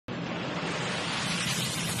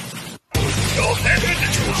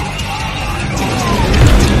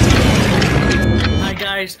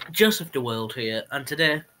guys, Joseph the World here, and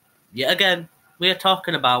today, yet again, we are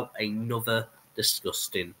talking about another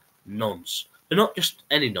disgusting nonce. But not just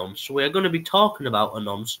any nonce, we are going to be talking about a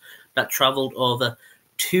nonce that travelled over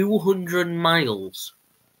 200 miles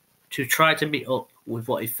to try to meet up with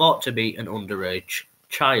what he thought to be an underage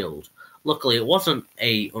child. Luckily, it wasn't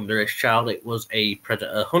a underage child, it was a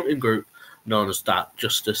predator hunting group known as Dark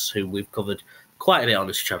Justice, who we've covered quite a bit on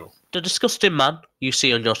this channel. The disgusting man you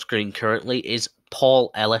see on your screen currently is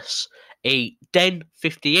Paul Ellis, a then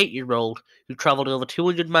 58-year-old who travelled over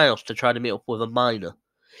 200 miles to try to meet up with a minor.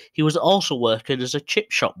 He was also working as a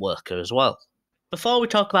chip shop worker as well. Before we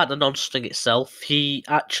talk about the nonce thing itself, he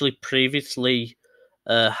actually previously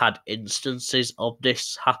had instances of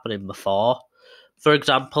this happening before. For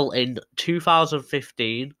example, in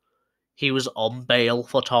 2015, he was on bail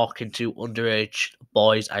for talking to underage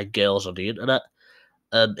boys and girls on the internet.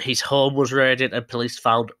 His home was raided and police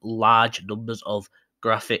found large numbers of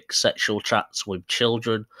graphic sexual chats with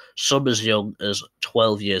children, some as young as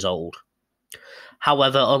 12 years old.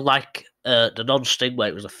 However, unlike the nonce thing where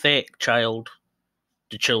it was a fake child,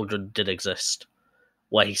 the children did exist,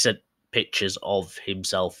 where he sent pictures of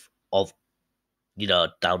himself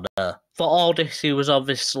down there. For all this, he was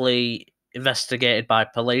obviously investigated by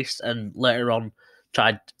police and later on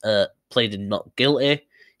tried pleading not guilty.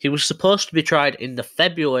 He was supposed to be tried in the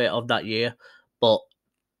February of that year, but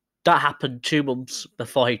that happened 2 months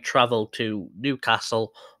before he travelled to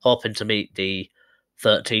Newcastle, hoping to meet the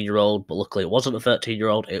 13-year-old, but luckily it wasn't a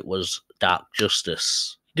 13-year-old, it was Dark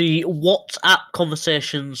Justice. The WhatsApp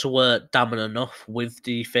conversations were damning enough with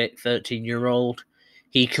the fake 13-year-old.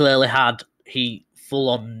 He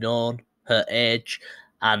full-on known her age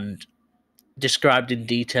and described in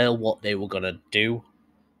detail what they were going to do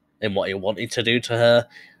and what he wanted to do to her.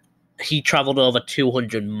 He travelled over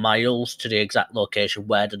 200 miles to the exact location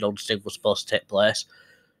where the nonce thing was supposed to take place,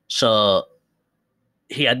 so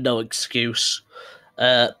he had no excuse.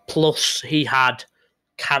 Plus, he had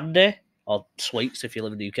candy, or sweets if you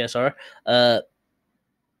live in the UK, sorry. They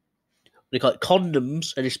got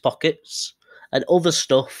condoms in his pockets and other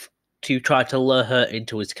stuff to try to lure her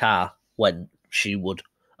into his car when she would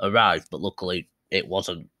arrive, but luckily it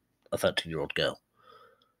wasn't a 13-year-old girl.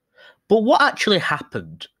 But what actually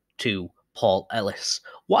happened to Paul Ellis?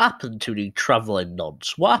 What happened to the travelling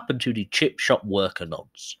nonce? What happened to the chip shop worker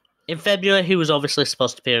nonce? In February, he was obviously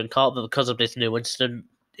supposed to appear in court, but because of this new incident,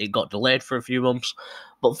 it got delayed for a few months.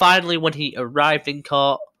 But finally, when he arrived in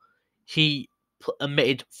court, he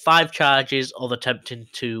admitted 5 charges of attempting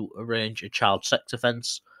to arrange a child sex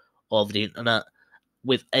offence over the internet,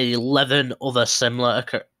 with 11 other similar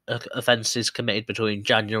offences committed between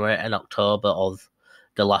January and October of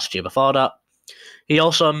the last year before that. He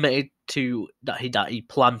also admitted that he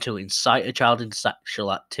planned to incite a child into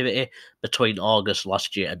sexual activity between August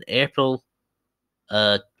last year and April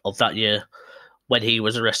of that year, when he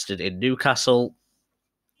was arrested in Newcastle.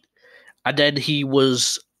 And then he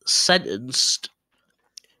was sentenced.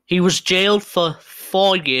 He was jailed for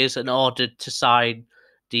 4 years and ordered to sign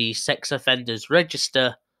the sex offenders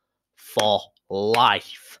register for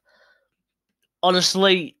life.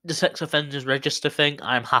 Honestly, the sex offenders register thing,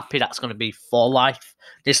 I'm happy that's going to be for life.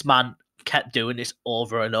 This man kept doing this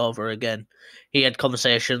over and over again. He had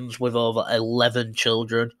conversations with over 11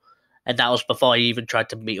 children, and that was before he even tried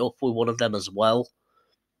to meet up with one of them as well.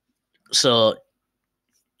 So,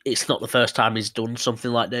 it's not the first time he's done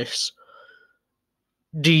something like this.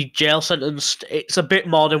 The jail sentence, it's a bit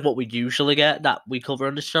more than what we usually get that we cover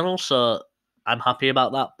on this channel, so I'm happy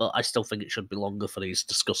about that, but I still think it should be longer for these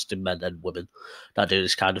disgusting men and women that do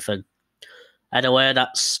this kind of thing. Anyway,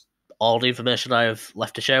 that's all the information I have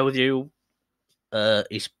left to share with you.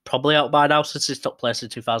 He's probably out by now since this took place in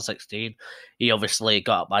 2016. He obviously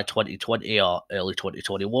got out by 2020 or early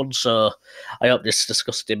 2021, so I hope this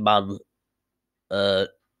disgusting man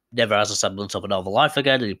never has a semblance of a normal life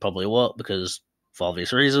again, and he probably won't, because for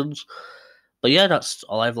obvious reasons. But yeah, that's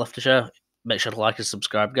all I have left to share. Make sure to like and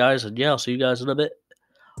subscribe, guys, and yeah, I'll see you guys in a bit.